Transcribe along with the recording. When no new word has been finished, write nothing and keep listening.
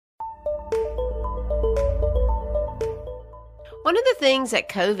One of the things that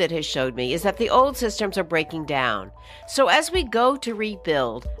COVID has showed me is that the old systems are breaking down. So as we go to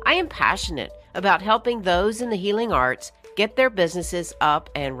rebuild, I am passionate about helping those in the healing arts get their businesses up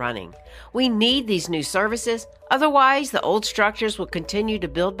and running. We need these new services, otherwise the old structures will continue to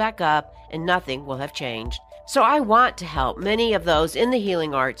build back up and nothing will have changed. So I want to help many of those in the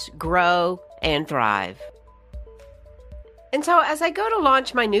healing arts grow and thrive. And so as I go to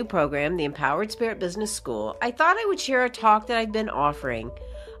launch my new program, the Empowered Spirit Business School, I thought I would share a talk that I've been offering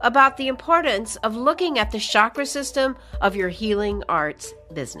about the importance of looking at the chakra system of your healing arts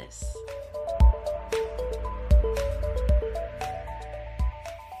business.